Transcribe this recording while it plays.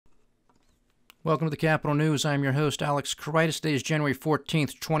Welcome to the Capital News. I'm your host, Alex Karitis. Today is January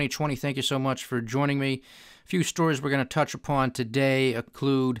 14th, 2020. Thank you so much for joining me. A few stories we're going to touch upon today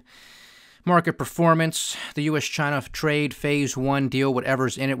include market performance, the U.S.-China trade phase 1 deal,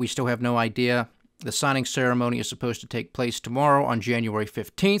 whatever's in it, we still have no idea. The signing ceremony is supposed to take place tomorrow on January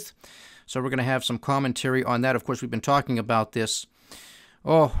 15th. So we're going to have some commentary on that. Of course, we've been talking about this,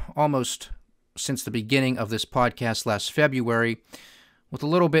 almost since the beginning of this podcast last February, with a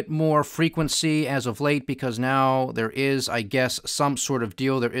little bit more frequency as of late, because now there is, I guess, some sort of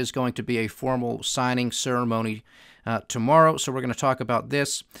deal. There is going to be a formal signing ceremony tomorrow, so we're going to talk about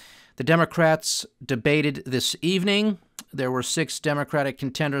this. The Democrats debated this evening. There were 6 Democratic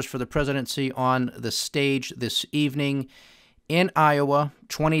contenders for the presidency on the stage this evening in Iowa,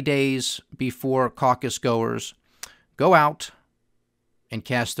 20 days before caucus goers go out and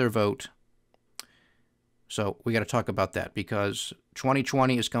cast their vote. So we got to talk about that because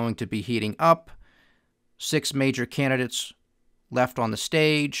 2020 is going to be heating up. 6 major candidates left on the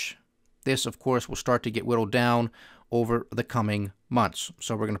stage. This, of course, will start to get whittled down over the coming months.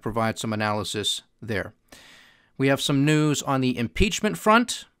 So we're going to provide some analysis there. We have some news on the impeachment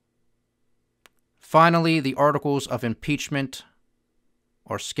front. Finally, the articles of impeachment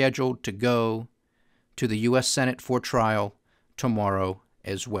are scheduled to go to the U.S. Senate for trial tomorrow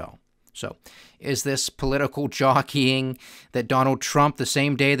as well. So, is this political jockeying that Donald Trump, the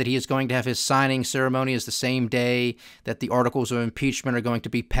same day that he is going to have his signing ceremony, is the same day that the articles of impeachment are going to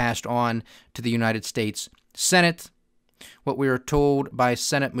be passed on to the United States Senate? What we are told by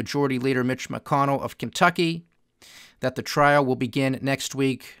Senate Majority Leader Mitch McConnell of Kentucky, that the trial will begin next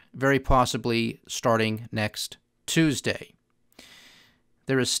week, very possibly starting next Tuesday.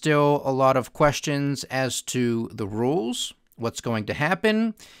 There is still a lot of questions as to the rules. What's going to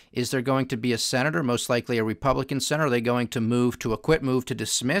happen? Is there going to be a senator, most likely a Republican senator? Are they going to move to acquit, move to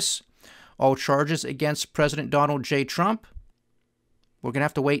dismiss all charges against President Donald J. Trump? We're going to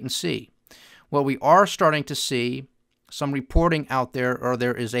have to wait and see. What we are starting to see, some reporting out there, or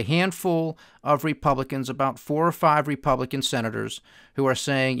there is a handful of Republicans, about 4 or 5 Republican senators, who are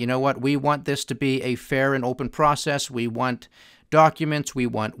saying, you know what, we want this to be a fair and open process. We want documents. We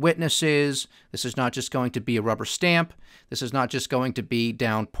want witnesses. This is not just going to be a rubber stamp. This is not just going to be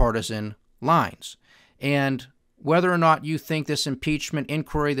down partisan lines. And whether or not you think this impeachment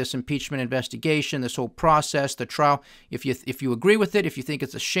inquiry, this impeachment investigation, this whole process, the trial, if you agree with it, if you think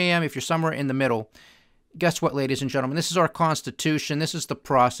it's a sham, if you're somewhere in the middle, guess what, ladies and gentlemen? This is our Constitution. This is the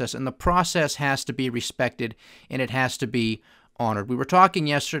process, and the process has to be respected, and it has to be honored. We were talking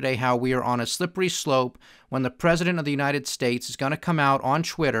yesterday how we are on a slippery slope when the President of the United States is going to come out on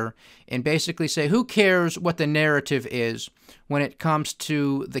Twitter and basically say, who cares what the narrative is when it comes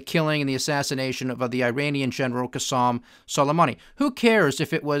to the killing and the assassination of the Iranian General Qasem Soleimani? Who cares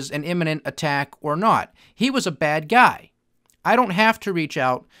if it was an imminent attack or not? He was a bad guy. I don't have to reach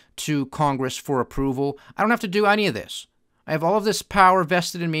out to Congress for approval. I don't have to do any of this. I have all of this power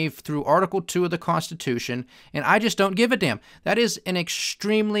vested in me through Article 2 of the Constitution, and I just don't give a damn. That is an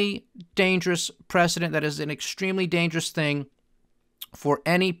extremely dangerous precedent. That is an extremely dangerous thing for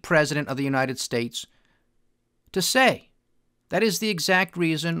any president of the United States to say. That is the exact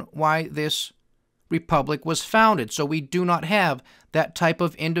reason why this republic was founded, so we do not have that type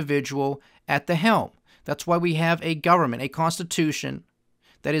of individual at the helm. That's why we have a government, a constitution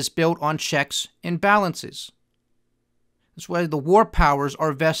that is built on checks and balances. That's why the war powers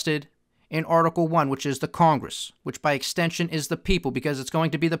are vested in Article 1, which is the Congress, which by extension is the people, because it's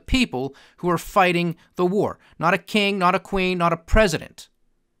going to be the people who are fighting the war. Not a king, not a queen, not a president.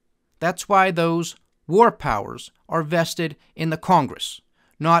 That's why those war powers are vested in the Congress,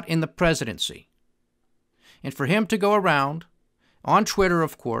 not in the presidency. And for him to go around, on Twitter,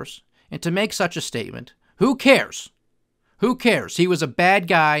 of course, and to make such a statement, who cares? Who cares? He was a bad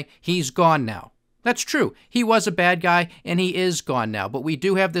guy. He's gone now. That's true. He was a bad guy, and he is gone now. But we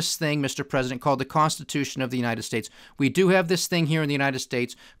do have this thing, Mr. President, called the Constitution of the United States. We do have this thing here in the United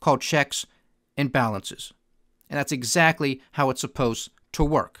States called checks and balances. And that's exactly how it's supposed to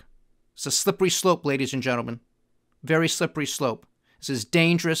work. It's a slippery slope, ladies and gentlemen. Very slippery slope. This is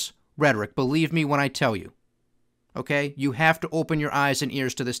dangerous rhetoric. Believe me when I tell you. Okay? You have to open your eyes and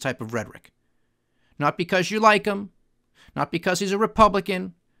ears to this type of rhetoric. Not because you like him. Not because he's a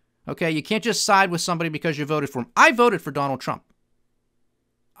Republican. Okay, you can't just side with somebody because you voted for him. I voted for Donald Trump.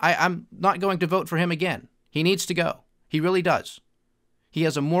 I'm not going to vote for him again. He needs to go. He really does. He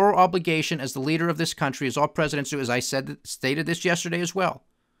has a moral obligation as the leader of this country, as all presidents do, as I stated this yesterday as well.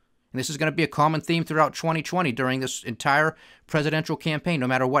 And this is going to be a common theme throughout 2020 during this entire presidential campaign, no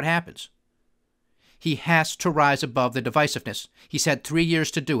matter what happens. He has to rise above the divisiveness. He's had 3 years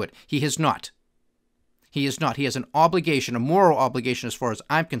to do it. He has not. He is not. He has an obligation, a moral obligation as far as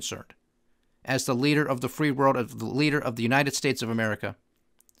I'm concerned, as the leader of the free world, as the leader of the United States of America,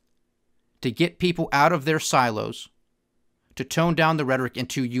 to get people out of their silos, to tone down the rhetoric, and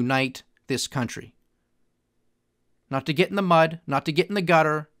to unite this country. Not to get in the mud, not to get in the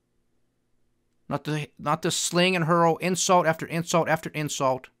gutter, not to sling and hurl insult after insult after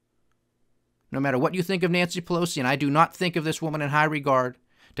insult. No matter what you think of Nancy Pelosi, and I do not think of this woman in high regard,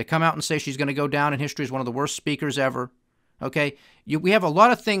 to come out and say she's going to go down in history as one of the worst speakers ever. Okay? We have a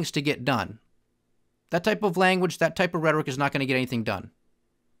lot of things to get done. That type of language, that type of rhetoric is not going to get anything done.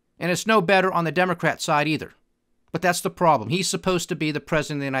 And it's no better on the Democrat side either. But that's the problem. He's supposed to be the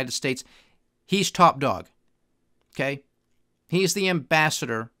president of the United States. He's top dog. Okay? He's the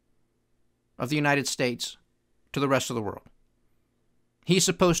ambassador of the United States to the rest of the world. He's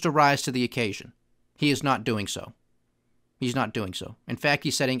supposed to rise to the occasion. He is not doing so. He's not doing so. In fact,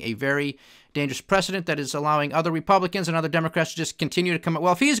 he's setting a very dangerous precedent that is allowing other Republicans and other Democrats to just continue to come up.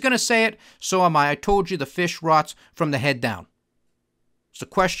 Well, if he's going to say it, so am I. I told you the fish rots from the head down. It's a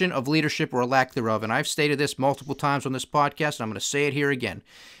question of leadership or a lack thereof, and I've stated this multiple times on this podcast, and I'm going to say it here again.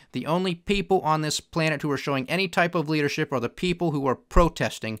 The only people on this planet who are showing any type of leadership are the people who are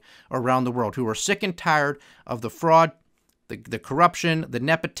protesting around the world, who are sick and tired of the fraud, the corruption, the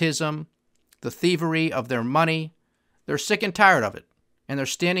nepotism, the thievery of their money. They're sick and tired of it, and they're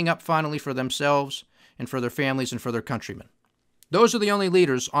standing up finally for themselves and for their families and for their countrymen. Those are the only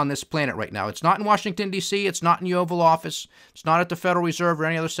leaders on this planet right now. It's not in Washington, D.C. It's not in the Oval Office. It's not at the Federal Reserve or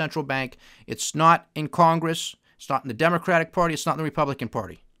any other central bank. It's not in Congress. It's not in the Democratic Party. It's not in the Republican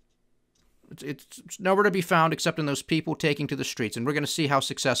Party. It's nowhere to be found except in those people taking to the streets. And we're going to see how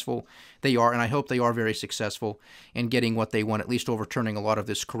successful they are, and I hope they are very successful in getting what they want, at least overturning a lot of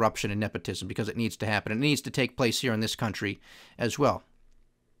this corruption and nepotism, because it needs to happen. It needs to take place here in this country as well.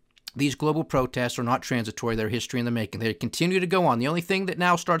 These global protests are not transitory. They're history in the making. They continue to go on. The only thing that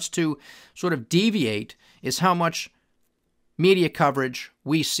now starts to sort of deviate is how much media coverage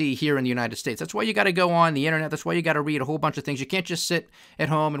we see here in the United States. That's why you got to go on the internet. That's why you got to read a whole bunch of things. You can't just sit at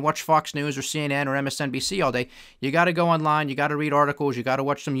home and watch Fox News or CNN or MSNBC all day. You got to go online. You got to read articles. You got to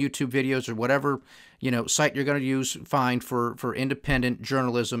watch some YouTube videos or whatever, site you're going to find for independent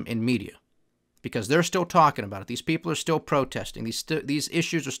journalism and media. Because they're still talking about it. These people are still protesting. These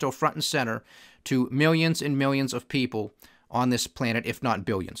issues are still front and center to millions and millions of people on this planet, if not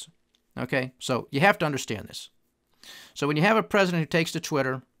billions. Okay? So you have to understand this. So when you have a president who takes to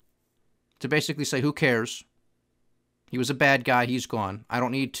Twitter to basically say, who cares? He was a bad guy. He's gone. I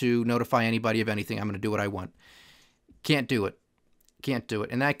don't need to notify anybody of anything. I'm going to do what I want. Can't do it. Can't do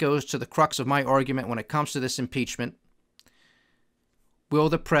it. And that goes to the crux of my argument when it comes to this impeachment. Will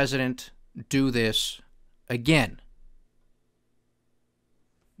the president do this again?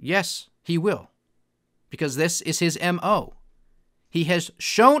 Yes, he will. Because this is his MO. He has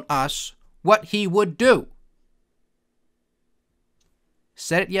shown us what he would do.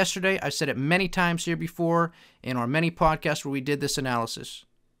 Said it yesterday. I've said it many times here before in our many podcasts where we did this analysis.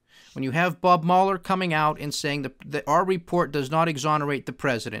 When you have Bob Mueller coming out and saying that our report does not exonerate the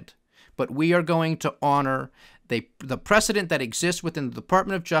president, but we are going to honor the precedent that exists within the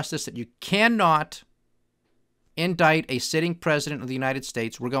Department of Justice that you cannot indict a sitting president of the United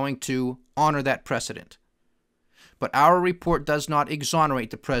States, we're going to honor that precedent. But our report does not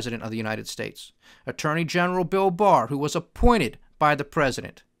exonerate the president of the United States. Attorney General Bill Barr, who was appointed by the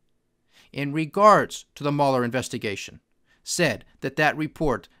president in regards to the Mueller investigation, said that that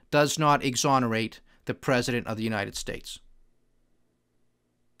report does not exonerate the president of the United States.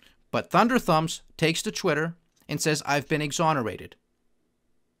 But Thunder Thumbs takes to Twitter and says, I've been exonerated.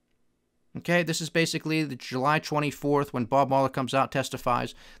 Okay, this is basically the July 24th when Bob Mueller comes out,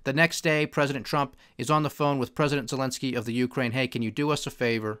 testifies. The next day, President Trump is on the phone with President Zelensky of the Ukraine. Hey, can you do us a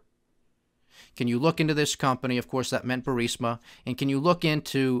favor? Can you look into this company? Of course, that meant Burisma. And can you look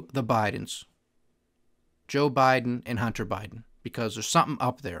into the Bidens? Joe Biden and Hunter Biden. Because there's something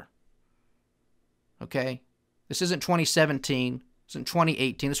up there. Okay? This isn't 2017. This isn't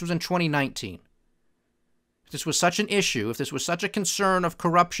 2018. This was in 2019. If this was such an issue, if this was such a concern of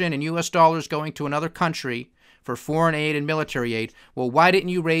corruption and U.S. dollars going to another country for foreign aid and military aid, well, why didn't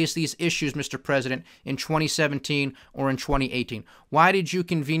you raise these issues, Mr. President, in 2017 or in 2018? Why did you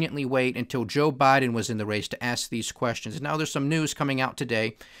conveniently wait until Joe Biden was in the race to ask these questions? And now there's some news coming out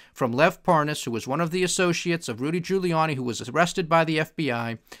today from Lev Parnas, who was one of the associates of Rudy Giuliani, who was arrested by the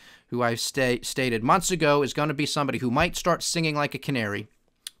FBI, who I stated months ago is going to be somebody who might start singing like a canary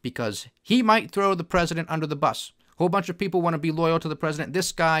because he might throw the president under the bus. A whole bunch of people want to be loyal to the president.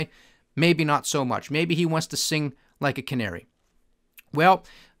 This guy, maybe not so much. Maybe he wants to sing like a canary. Well,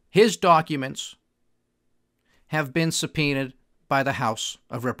 his documents have been subpoenaed by the House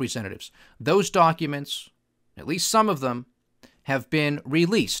of Representatives. Those documents, at least some of them, have been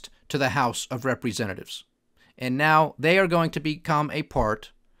released to the House of Representatives. And now they are going to become a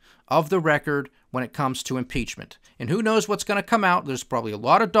part of the record when it comes to impeachment. And who knows what's going to come out? There's probably a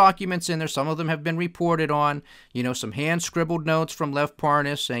lot of documents in there. Some of them have been reported on. Some hand-scribbled notes from Lev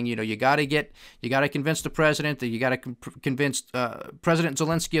Parnas saying, you got to convince the president, that you got to convince President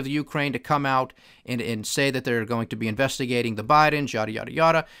Zelensky of the Ukraine to come out and say that they're going to be investigating the Bidens, yada, yada,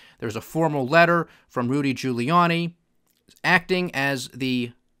 yada. There's a formal letter from Rudy Giuliani acting as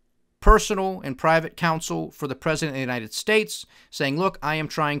the personal and private counsel for the President of the United States, saying, look, I am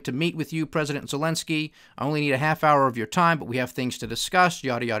trying to meet with you, President Zelensky. I only need a half hour of your time, but we have things to discuss,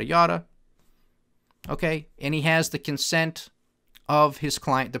 yada, yada, yada. Okay, and he has the consent of his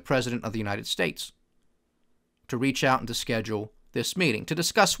client, the President of the United States, to reach out and to schedule this meeting. To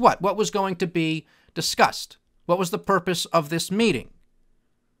discuss what? What was going to be discussed? What was the purpose of this meeting?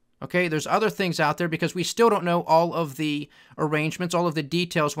 Okay, there's other things out there because we still don't know all of the arrangements, all of the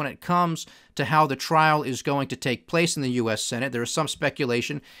details when it comes to how the trial is going to take place in the U.S. Senate. There is some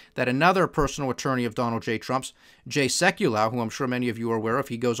speculation that another personal attorney of Donald J. Trump's, Jay Sekulow, who I'm sure many of you are aware of,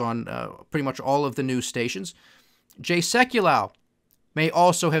 he goes on pretty much all of the news stations. Jay Sekulow may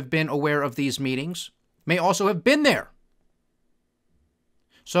also have been aware of these meetings, may also have been there.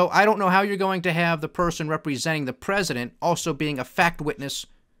 So I don't know how you're going to have the person representing the president also being a fact witness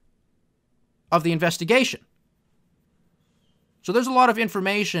of the investigation. So there's a lot of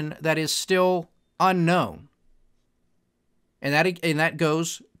information that is still unknown. And that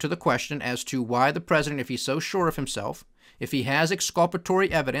goes to the question as to why the president, if he's so sure of himself, if he has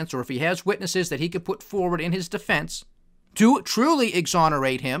exculpatory evidence, or if he has witnesses that he could put forward in his defense to truly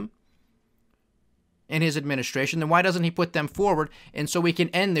exonerate him and his administration, then why doesn't he put them forward? And so we can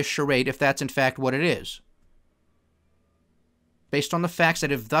end this charade if that's in fact what it is. Based on the facts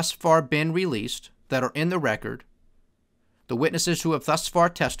that have thus far been released, that are in the record, the witnesses who have thus far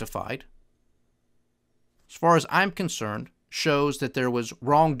testified, as far as I'm concerned, shows that there was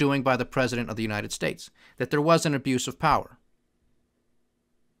wrongdoing by the President of the United States, that there was an abuse of power,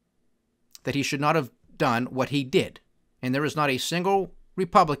 that he should not have done what he did. And there is not a single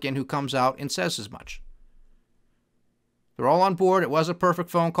Republican who comes out and says as much. They're all on board. It was a perfect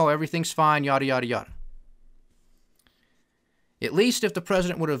phone call. Everything's fine, yada, yada, yada. At least if the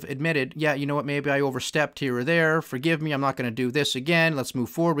president would have admitted, yeah, you know what, maybe I overstepped here or there. Forgive me, I'm not going to do this again. Let's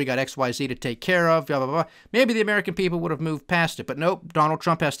move forward. We got XYZ to take care of, blah, blah, blah. Maybe the American people would have moved past it. But nope, Donald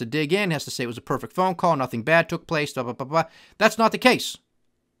Trump has to dig in, has to say it was a perfect phone call, nothing bad took place, blah, blah, blah, blah. That's not the case.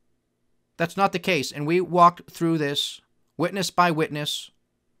 That's not the case. And we walked through this witness by witness,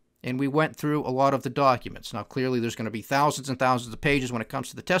 and we went through a lot of the documents. Now, clearly, there's going to be thousands and thousands of pages when it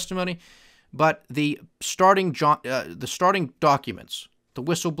comes to the testimony. But the starting documents, the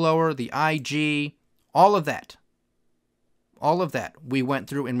whistleblower, the IG, all of that, we went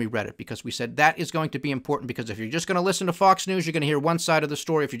through and we read it because we said that is going to be important, because if you're just going to listen to Fox News, you're going to hear one side of the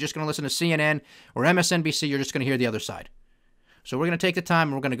story. If you're just going to listen to CNN or MSNBC, you're just going to hear the other side. So we're going to take the time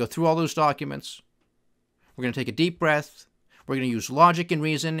and we're going to go through all those documents. We're going to take a deep breath. We're going to use logic and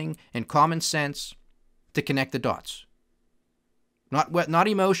reasoning and common sense to connect the dots. Not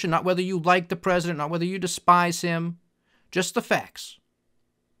emotion, not whether you like the president, not whether you despise him, just the facts.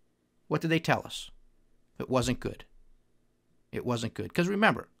 What did they tell us? It wasn't good. It wasn't good. Because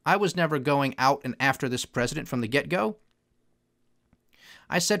remember, I was never going out and after this president from the get-go.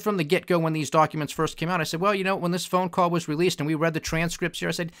 I said from the get-go when these documents first came out, I said, well, you know, when this phone call was released and we read the transcripts here,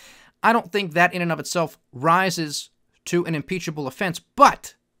 I said, I don't think that in and of itself rises to an impeachable offense,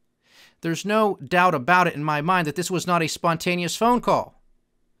 but there's no doubt about it in my mind that this was not a spontaneous phone call.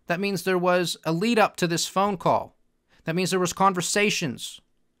 That means there was a lead up to this phone call. That means there was conversations.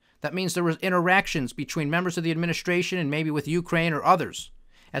 That means there was interactions between members of the administration and maybe with Ukraine or others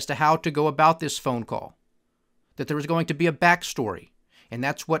as to how to go about this phone call. That there was going to be a backstory. And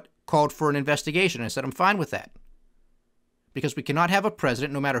that's what called for an investigation. I said, I'm fine with that. Because we cannot have a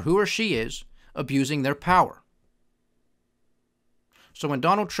president, no matter who or she is, abusing their power. So when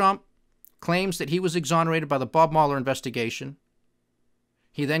Donald Trump claims that he was exonerated by the Bob Mueller investigation,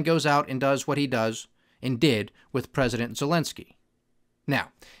 he then goes out and does what he does and did with President Zelensky.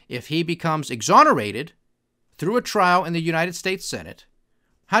 Now, if he becomes exonerated through a trial in the United States Senate,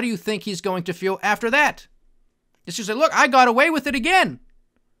 how do you think he's going to feel after that? He's going to say, look, I got away with it again.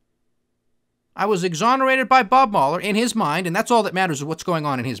 I was exonerated by Bob Mueller in his mind, and that's all that matters is what's going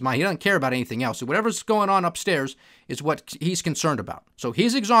on in his mind. He doesn't care about anything else. So whatever's going on upstairs is what he's concerned about. So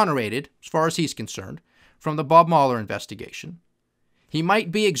he's exonerated, as far as he's concerned, from the Bob Mueller investigation. He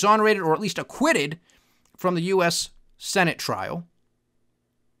might be exonerated or at least acquitted from the U.S. Senate trial.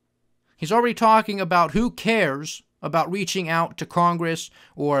 He's already talking about who cares about reaching out to Congress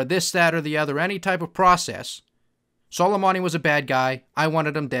or this, that, or the other, any type of process. Soleimani was a bad guy. I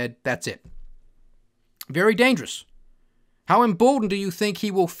wanted him dead. That's it. Very dangerous. How emboldened do you think he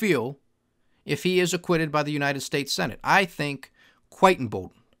will feel if he is acquitted by the United States Senate? I think quite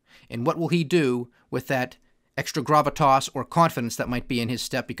emboldened. And what will he do with that extra gravitas or confidence that might be in his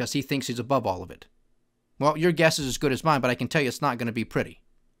step because he thinks he's above all of it? Well, your guess is as good as mine, but I can tell you it's not going to be pretty.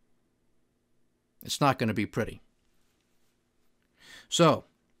 It's not going to be pretty. So,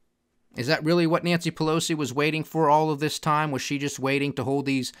 is that really what Nancy Pelosi was waiting for all of this time? Was she just waiting to hold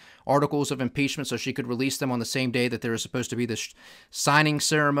these articles of impeachment so she could release them on the same day that there was supposed to be this signing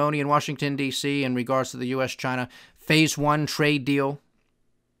ceremony in Washington, D.C. in regards to the U.S.-China Phase 1 trade deal?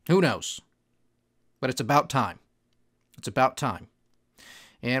 Who knows? But it's about time. It's about time.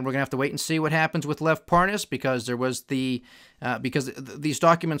 And we're going to have to wait and see what happens with Lev Parnas because there was because these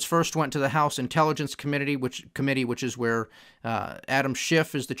documents first went to the House Intelligence Committee, which is where Adam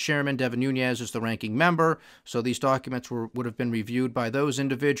Schiff is the chairman, Devin Nunes is the ranking member. So these documents would have been reviewed by those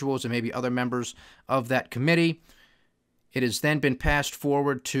individuals and maybe other members of that committee. It has then been passed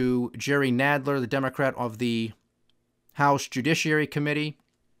forward to Jerry Nadler, the Democrat of the House Judiciary Committee.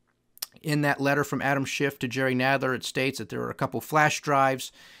 In that letter from Adam Schiff to Jerry Nadler, it states that there are a couple flash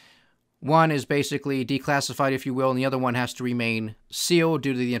drives. One is basically declassified, if you will, and the other one has to remain sealed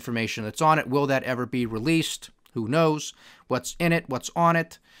due to the information that's on it. Will that ever be released? Who knows? What's in it? What's on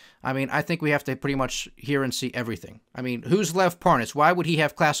it? I mean, I think we have to pretty much hear and see everything. I mean, who's Lev Parnas? Why would he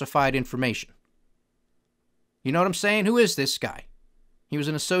have classified information? You know what I'm saying? Who is this guy? He was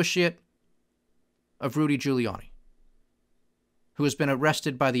an associate of Rudy Giuliani, who has been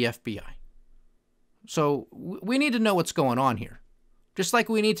arrested by the FBI. So we need to know what's going on here. Just like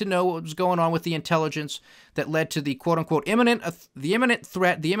we need to know what was going on with the intelligence that led to the quote-unquote imminent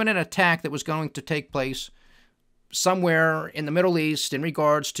threat, the imminent attack that was going to take place somewhere in the Middle East in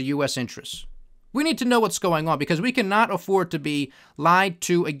regards to U.S. interests. We need to know what's going on because we cannot afford to be lied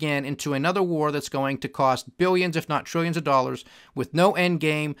to again into another war that's going to cost billions, if not trillions of dollars, with no end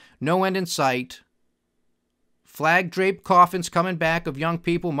game, no end in sight. Flag-draped coffins coming back of young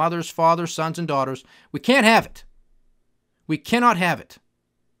people, mothers, fathers, sons, and daughters. We can't have it. We cannot have it.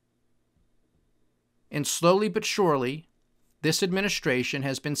 And slowly but surely, this administration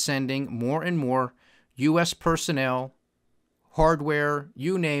has been sending more and more U.S. personnel, hardware,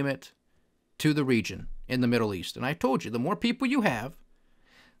 you name it, to the region in the Middle East. And I told you, the more people you have,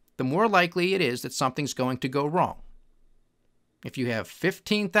 the more likely it is that something's going to go wrong. If you have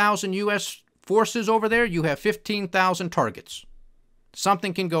 15,000 U.S. forces over there, you have 15,000 targets.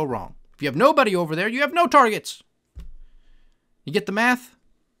 Something can go wrong. If you have nobody over there, you have no targets. You get the math?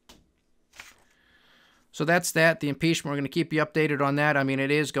 So that's that. The impeachment, we're going to keep you updated on that. I mean,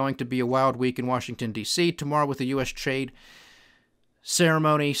 it is going to be a wild week in Washington, D.C. tomorrow with the U.S. trade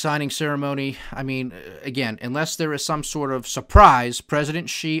ceremony, signing ceremony. I mean, again, unless there is some sort of surprise, President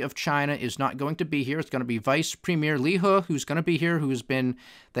Xi of China is not going to be here. It's going to be Vice Premier Li He, who's going to be here, who has been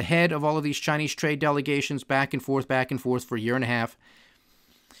the head of all of these Chinese trade delegations back and forth for a year and a half.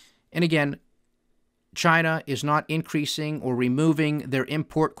 And again, China is not increasing or removing their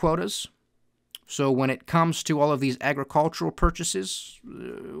import quotas. So when it comes to all of these agricultural purchases,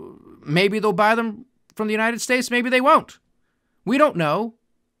 maybe they'll buy them from the United States, maybe they won't. We don't know.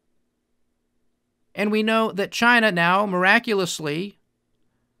 And we know that China now, miraculously,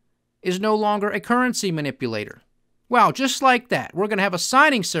 is no longer a currency manipulator. Well, just like that, we're going to have a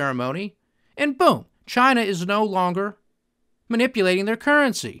signing ceremony, and boom, China is no longer manipulating their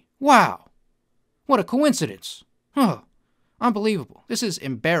currency. Wow. What a coincidence. Huh. Unbelievable. This is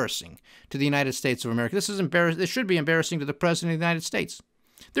embarrassing to the United States of America. This should be embarrassing to the President of the United States.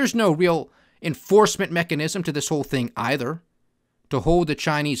 There's no real enforcement mechanism to this whole thing either, to hold the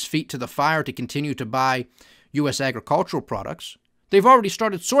Chinese feet to the fire to continue to buy U.S. agricultural products. They've already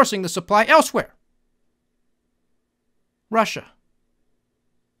started sourcing the supply elsewhere. Russia,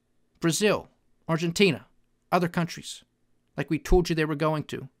 Brazil, Argentina, other countries, like we told you they were going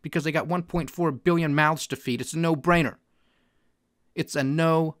to, because they got 1.4 billion mouths to feed. It's a no-brainer. It's a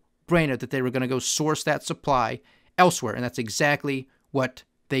no-brainer that they were going to go source that supply elsewhere, and that's exactly what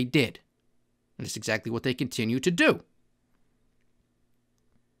they did. And it's exactly what they continue to do.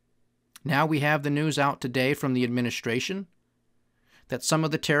 Now we have the news out today from the administration that some of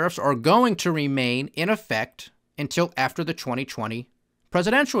the tariffs are going to remain in effect until after the 2020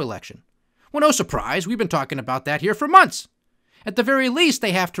 presidential election. Well, no surprise. We've been talking about that here for months. At the very least,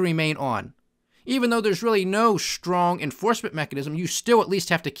 they have to remain on Even though there's really no strong enforcement mechanism, you still at least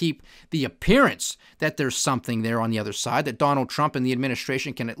have to keep the appearance that there's something there on the other side, that Donald Trump and the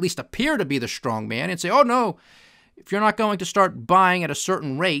administration can at least appear to be the strong man and say, oh no, if you're not going to start buying at a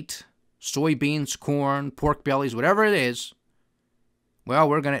certain rate, soybeans, corn, pork bellies, whatever it is, well,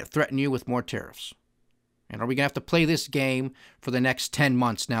 we're going to threaten you with more tariffs. And are we going to have to play this game for the next 10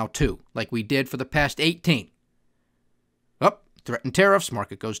 months now too, like we did for the past 18? Up, threaten tariffs,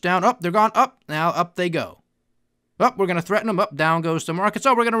 market goes down. Up, they're gone. Up, now up they go. Up, we're going to threaten them. Up, down goes the markets.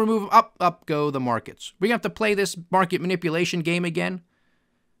 Oh, we're going to remove them. Up go the markets. We're going to have to play this market manipulation game again.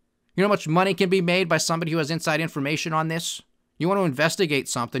 You know how much money can be made by somebody who has inside information on this? You want to investigate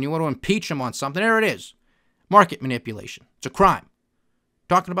something. You want to impeach them on something. There it is. Market manipulation. It's a crime.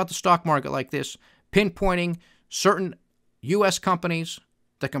 Talking about the stock market like this, pinpointing certain U.S. companies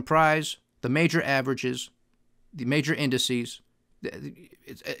that comprise the major averages, the major indices.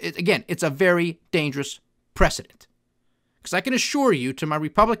 Again, it's a very dangerous precedent. Because I can assure you, to my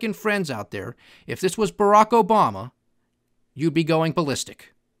Republican friends out there, if this was Barack Obama, you'd be going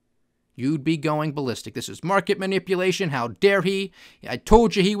ballistic. You'd be going ballistic. This is market manipulation. How dare he? I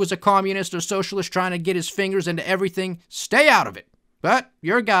told you he was a communist or socialist trying to get his fingers into everything. Stay out of it. But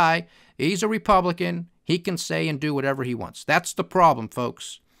your guy, he's a Republican. He can say and do whatever he wants. That's the problem,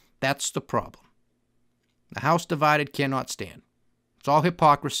 folks. That's the problem. The house divided cannot stand. It's all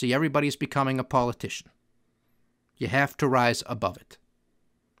hypocrisy. Everybody's becoming a politician. You have to rise above it.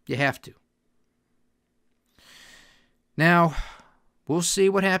 You have to. Now, we'll see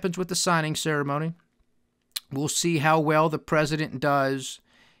what happens with the signing ceremony. We'll see how well the president does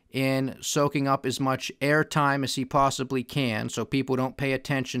in soaking up as much airtime as he possibly can so people don't pay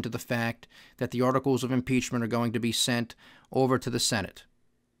attention to the fact that the articles of impeachment are going to be sent over to the Senate.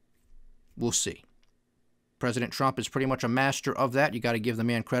 We'll see. President Trump is pretty much a master of that. You got to give the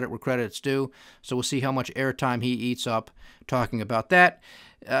man credit where credit's due. So we'll see how much airtime he eats up talking about that.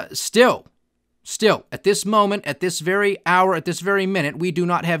 Still, at this moment, at this very hour, at this very minute, we do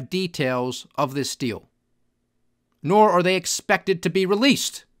not have details of this deal. Nor are they expected to be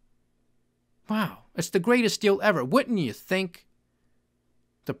released. Wow, it's the greatest deal ever. Wouldn't you think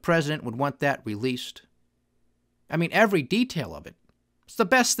the president would want that released? I mean, every detail of it. It's the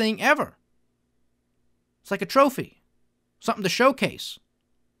best thing ever. It's like a trophy. Something to showcase.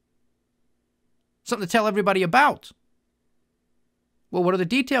 Something to tell everybody about. Well, what are the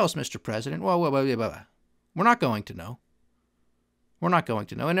details, Mr. President? Well, we're not going to know. We're not going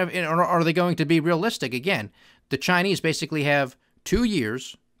to know. And are they going to be realistic? Again, the Chinese basically have 2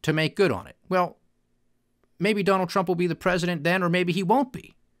 years to make good on it. Well, maybe Donald Trump will be the president then, or maybe he won't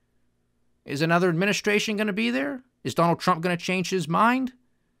be. Is another administration going to be there? Is Donald Trump going to change his mind?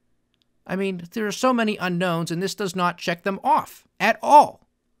 I mean, there are so many unknowns, and this does not check them off at all.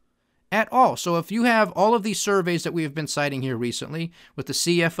 At all. So if you have all of these surveys that we have been citing here recently, with the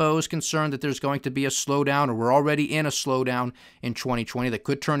CFOs concerned that there's going to be a slowdown, or we're already in a slowdown in 2020 that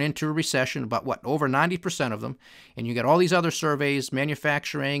could turn into a recession, about what, over 90% of them, and you got all these other surveys,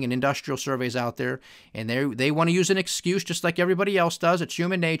 manufacturing and industrial surveys out there, and they want to use an excuse just like everybody else does. It's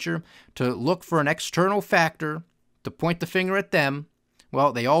human nature to look for an external factor to point the finger at them.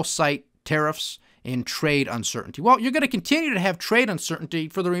 Well, they all cite tariffs and trade uncertainty. Well, you're going to continue to have trade uncertainty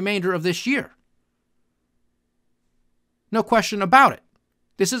for the remainder of this year. No question about it.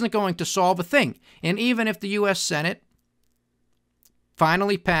 This isn't going to solve a thing. And even if the U.S. Senate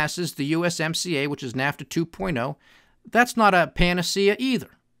finally passes the USMCA, which is NAFTA 2.0, that's not a panacea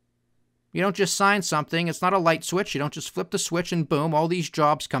either. You don't just sign something. It's not a light switch. You don't just flip the switch and boom, all these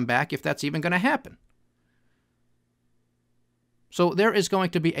jobs come back, if that's even going to happen. So there is going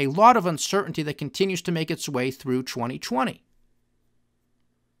to be a lot of uncertainty that continues to make its way through 2020.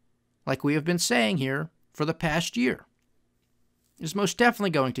 Like we have been saying here for the past year. It's most definitely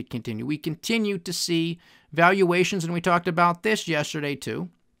going to continue. We continue to see valuations, and we talked about this yesterday too.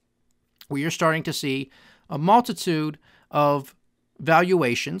 We are starting to see a multitude of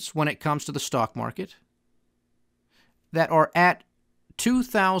valuations when it comes to the stock market that are at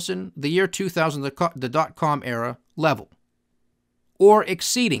the year 2000, the dot-com era level, or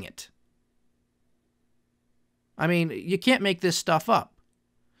exceeding it. I mean, you can't make this stuff up.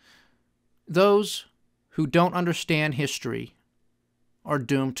 Those who don't understand history are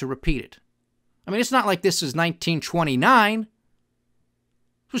doomed to repeat it. I mean, it's not like this is 1929. It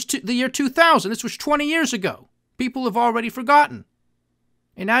was the year 2000. This was 20 years ago. People have already forgotten.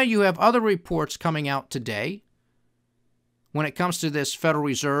 And now you have other reports coming out today when it comes to this Federal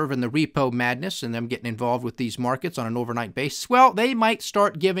Reserve and the repo madness and them getting involved with these markets on an overnight basis. Well, they might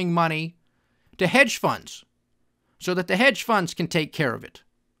start giving money to hedge funds so that the hedge funds can take care of it.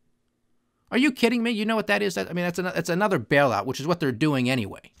 Are you kidding me? You know what that is? I mean, that's another bailout, which is what they're doing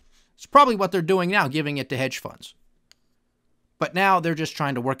anyway. It's probably what they're doing now, giving it to hedge funds. But now they're just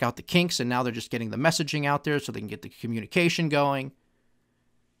trying to work out the kinks, and now they're just getting the messaging out there so they can get the communication going.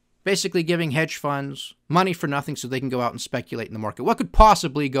 Basically giving hedge funds money for nothing so they can go out and speculate in the market. What could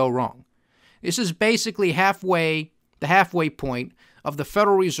possibly go wrong? This is basically the halfway point of the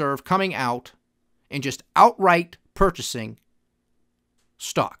Federal Reserve coming out and just outright purchasing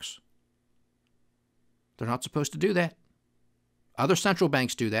stocks. They're not supposed to do that. Other central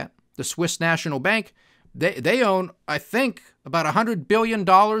banks do that. The Swiss National Bank, they own, I think, about $100 billion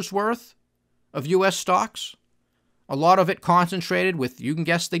worth of U.S. stocks. A lot of it concentrated with, you can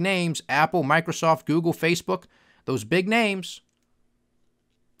guess the names, Apple, Microsoft, Google, Facebook, those big names.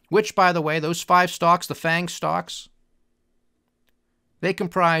 Which, by the way, those 5 stocks, the FANG stocks, they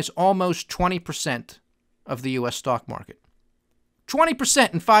comprise almost 20% of the U.S. stock market.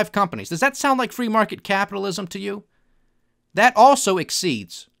 20% in 5 companies. Does that sound like free market capitalism to you? That also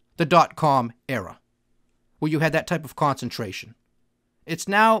exceeds the dot-com era, where you had that type of concentration. It's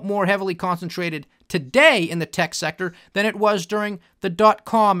now more heavily concentrated today in the tech sector than it was during the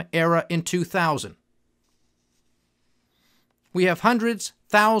dot-com era in 2000. We have hundreds,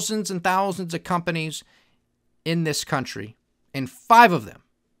 thousands, and thousands of companies in this country, and 5 of them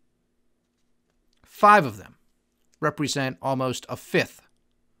represent almost a fifth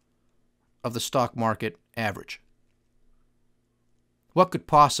of the stock market average. What could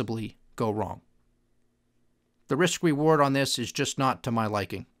possibly go wrong? The risk-reward on this is just not to my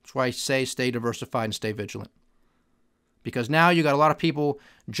liking. That's why I say stay diversified and stay vigilant. Because now you got a lot of people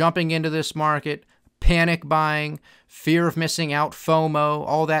jumping into this market, panic buying, fear of missing out, FOMO,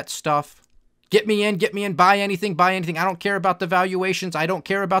 all that stuff. Get me in, buy anything. I don't care about the valuations. I don't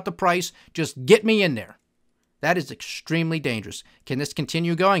care about the price. Just get me in there. That is extremely dangerous. Can this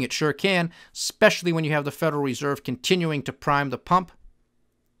continue going? It sure can, especially when you have the Federal Reserve continuing to prime the pump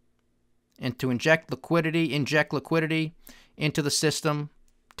and to inject liquidity into the system,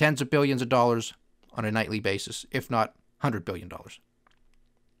 tens of billions of dollars on a nightly basis, if not $100 billion.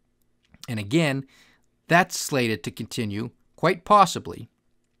 And again, that's slated to continue quite possibly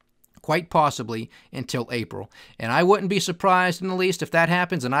until April. And I wouldn't be surprised in the least if that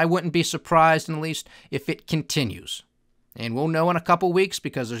happens, and I wouldn't be surprised in the least if it continues. And we'll know in a couple weeks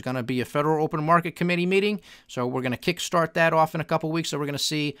because there's going to be a Federal Open Market Committee meeting. So we're going to kickstart that off in a couple weeks. So we're going to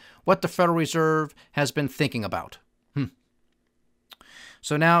see what the Federal Reserve has been thinking about.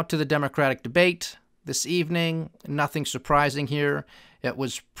 So now to the Democratic debate this evening. Nothing surprising here. It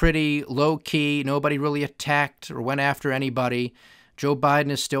was pretty low-key. Nobody really attacked or went after anybody. Joe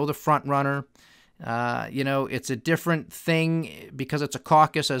Biden is still the front runner. It's a different thing because it's a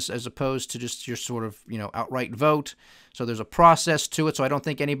caucus as opposed to just your sort of, outright vote. So there's a process to it. So I don't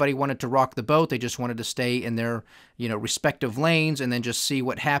think anybody wanted to rock the boat. They just wanted to stay in their, respective lanes and then just see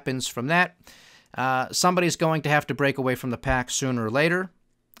what happens from that. Somebody's going to have to break away from the pack sooner or later.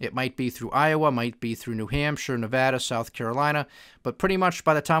 It might be through Iowa, might be through New Hampshire, Nevada, South Carolina. But pretty much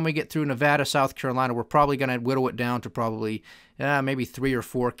by the time we get through Nevada, South Carolina, we're probably going to whittle it down to probably maybe 3 or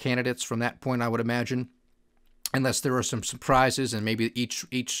 4 candidates from that point, I would imagine. Unless there are some surprises and maybe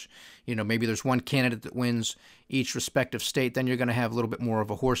maybe there's one candidate that wins each respective state, then you're going to have a little bit more of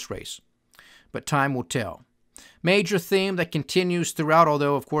a horse race. But time will tell. Major theme that continues throughout,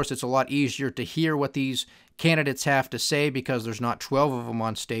 although, of course, it's a lot easier to hear what these candidates have to say because there's not 12 of them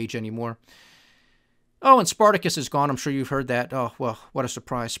on stage anymore. Oh, and Spartacus is gone. I'm sure you've heard that. Oh, well, what a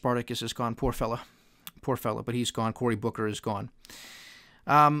surprise. Spartacus is gone. Poor fella, but he's gone. Cory Booker is gone.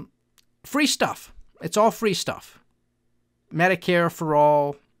 Free stuff. It's all free stuff. Medicare for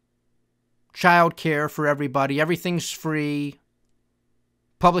all. Child care for everybody. Everything's free.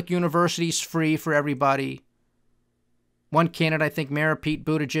 Public universities free for everybody. One candidate, I think, Mayor Pete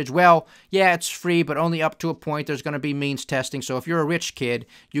Buttigieg, well, yeah, it's free, but only up to a point. There's going to be means testing. So if you're a rich kid,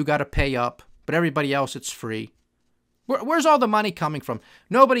 you got to pay up. But everybody else, it's free. Where's all the money coming from?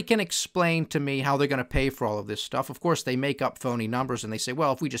 Nobody can explain to me how they're going to pay for all of this stuff. Of course, they make up phony numbers and they say,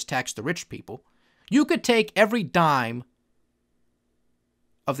 well, if we just tax the rich people. You could take every dime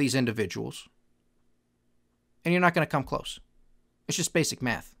of these individuals and you're not going to come close. It's just basic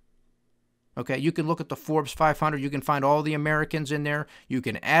math. Okay, you can look at the Forbes 500. You can find all the Americans in there. You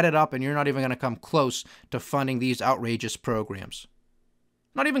can add it up, and you're not even going to come close to funding these outrageous programs.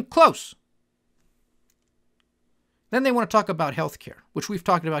 Not even close. Then they want to talk about health care, which we've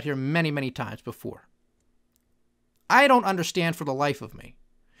talked about here many, many times before. I don't understand for the life of me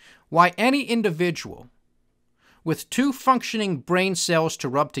why any individual with 2 functioning brain cells to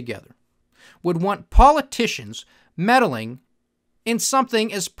rub together would want politicians meddling in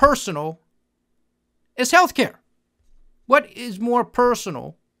something as personal is healthcare. What is more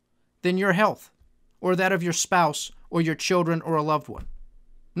personal than your health or that of your spouse or your children or a loved one?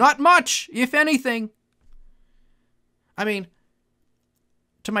 Not much, if anything. I mean,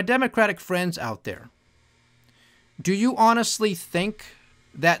 to my Democratic friends out there, do you honestly think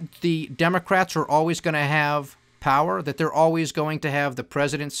that the Democrats are always going to have power, that they're always going to have the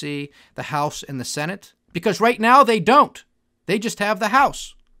presidency, the House, and the Senate? Because right now they don't. They just have the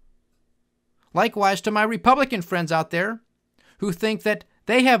House. Likewise, to my Republican friends out there who think that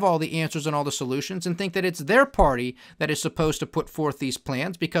they have all the answers and all the solutions and think that it's their party that is supposed to put forth these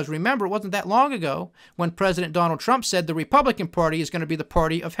plans. Because remember, it wasn't that long ago when President Donald Trump said the Republican Party is going to be the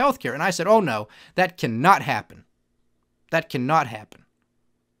party of healthcare. And I said, oh no, that cannot happen. That cannot happen.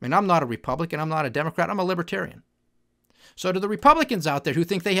 I mean, I'm not a Republican. I'm not a Democrat. I'm a libertarian. So to the Republicans out there who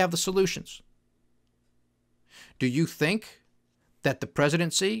think they have the solutions, do you think that the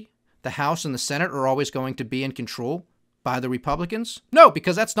presidency, the House, and the Senate are always going to be in control by the Republicans? No,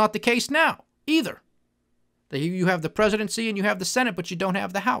 because that's not the case now either. You have the presidency and you have the Senate, but you don't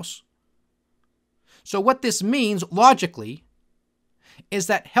have the House. So what this means logically is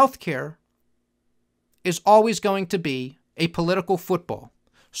that healthcare is always going to be a political football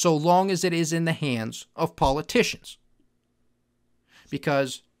so long as it is in the hands of politicians.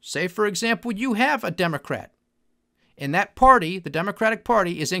 Because, say for example, you have a Democrat. And that party, the Democratic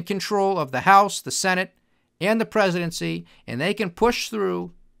Party, is in control of the House, the Senate, and the presidency, and they can push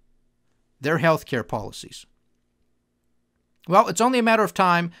through their health care policies. Well, it's only a matter of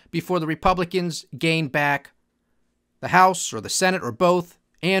time before the Republicans gain back the House or the Senate or both,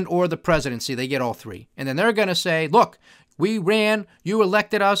 and or the presidency. They get all three. And then they're going to say, look, we ran, you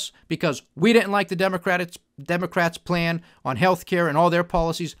elected us because we didn't like the Democrats' plan on health care and all their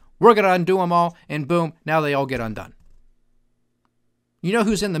policies. We're going to undo them all, and boom, now they all get undone. You know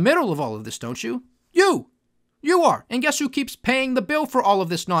who's in the middle of all of this, don't you? You! You are. And guess who keeps paying the bill for all of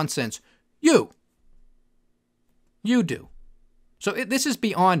this nonsense? You. You do. So this is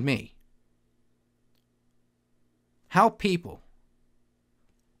beyond me. How people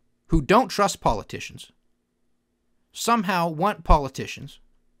who don't trust politicians somehow want politicians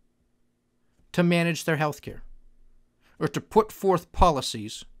to manage their health care or to put forth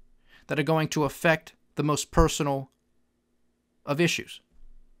policies that are going to affect the most personal of issues.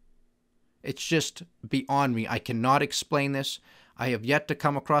 It's just beyond me. I cannot explain this. I have yet to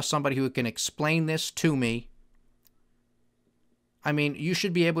come across somebody who can explain this to me. I mean, you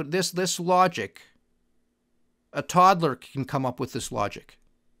should be able to, this logic, a toddler can come up with this logic.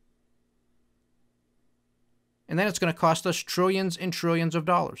 And then it's going to cost us trillions and trillions of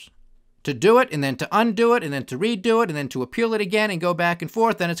dollars to do it, and then to undo it, and then to redo it, and then to appeal it again and go back and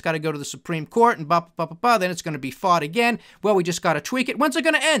forth. Then it's got to go to the Supreme Court, and then it's going to be fought again. Well, we just got to tweak it. When's it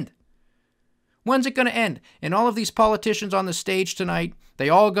going to end? When's it going to end? And all of these politicians on the stage tonight, they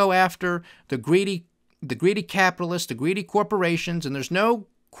all go after the greedy capitalists, the greedy corporations, and there's no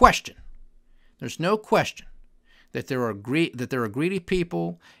question that there are greedy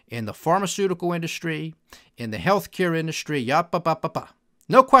people in the pharmaceutical industry, in the healthcare industry,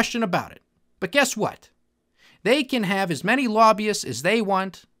 no question about it. But guess what? They can have as many lobbyists as they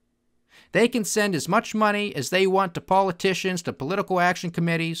want. They can send as much money as they want to politicians, to political action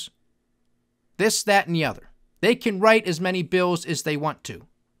committees, this, that, and the other. They can write as many bills as they want to.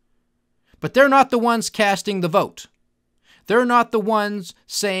 But they're not the ones casting the vote. They're not the ones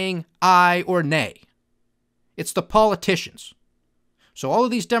saying aye or nay. It's the politicians. So all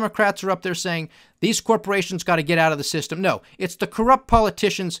of these Democrats are up there saying, these corporations got to get out of the system. No, it's the corrupt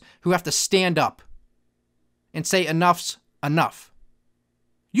politicians who have to stand up and say enough's enough.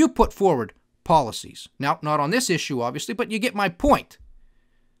 You put forward policies. Now, not on this issue, obviously, but you get my point.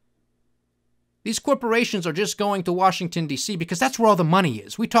 These corporations are just going to Washington, D.C. because that's where all the money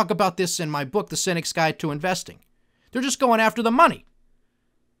is. We talk about this in my book, The Cynic's Guide to Investing. They're just going after the money.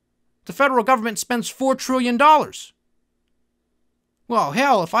 The federal government spends $4 trillion. Well,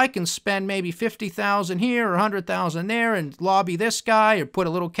 hell, if I can spend maybe $50,000 here or $100,000 there and lobby this guy or put a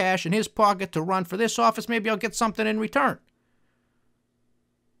little cash in his pocket to run for this office, maybe I'll get something in return.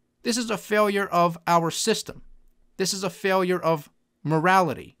 This is a failure of our system. This is a failure of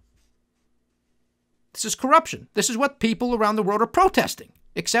morality. This is corruption. This is what people around the world are protesting,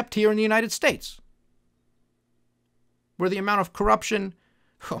 except here in the United States, where the amount of corruption,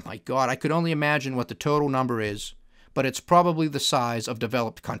 oh my God, I could only imagine what the total number is, but it's probably the size of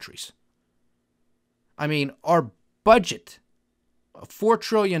developed countries. I mean, our budget of $4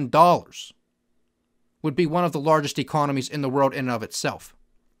 trillion would be one of the largest economies in the world in and of itself.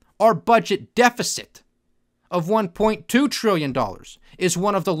 Our budget deficit of $1.2 trillion is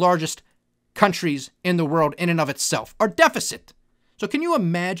one of the largest countries in the world in and of itself. Our deficit. So can you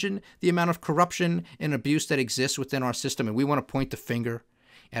imagine the amount of corruption and abuse that exists within our system? And we want to point the finger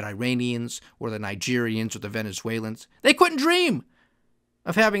at Iranians or the Nigerians or the Venezuelans. They couldn't dream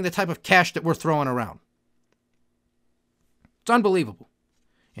of having the type of cash that we're throwing around. It's unbelievable.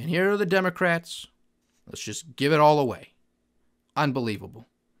 And here are the Democrats. Let's just give it all away. Unbelievable.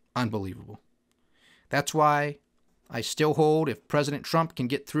 Unbelievable. That's why I still hold if President Trump can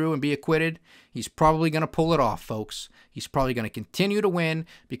get through and be acquitted, he's probably going to pull it off, folks. He's probably going to continue to win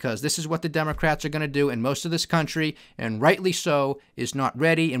because this is what the Democrats are going to do. And most of this country, and rightly so, is not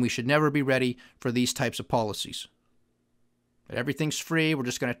ready, and we should never be ready for these types of policies. But everything's free. We're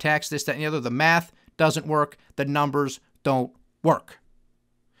just going to tax this, that, and the other. The math doesn't work. The numbers don't work.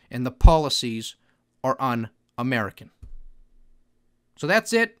 And the policies are un-American. So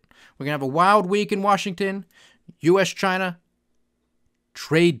that's it. We're going to have a wild week in Washington. U.S.-China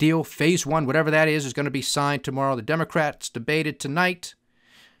trade deal, phase 1, whatever that is going to be signed tomorrow. The Democrats debated tonight.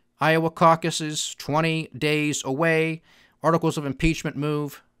 Iowa caucuses 20 days away. Articles of impeachment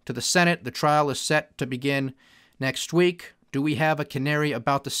move to the Senate. The trial is set to begin next week. Do we have a canary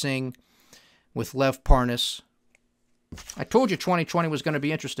about to sing with Lev Parnas? I told you 2020 was going to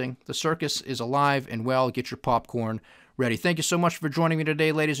be interesting. The circus is alive and well. Get your popcorn ready. Thank you so much for joining me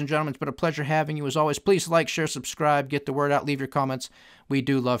today, ladies and gentlemen. It's been a pleasure having you. As always, please like, share, subscribe, get the word out, leave your comments. We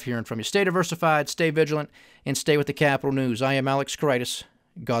do love hearing from you. Stay diversified, stay vigilant, and stay with the Capital News. I am Alex Karitis.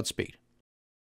 Godspeed.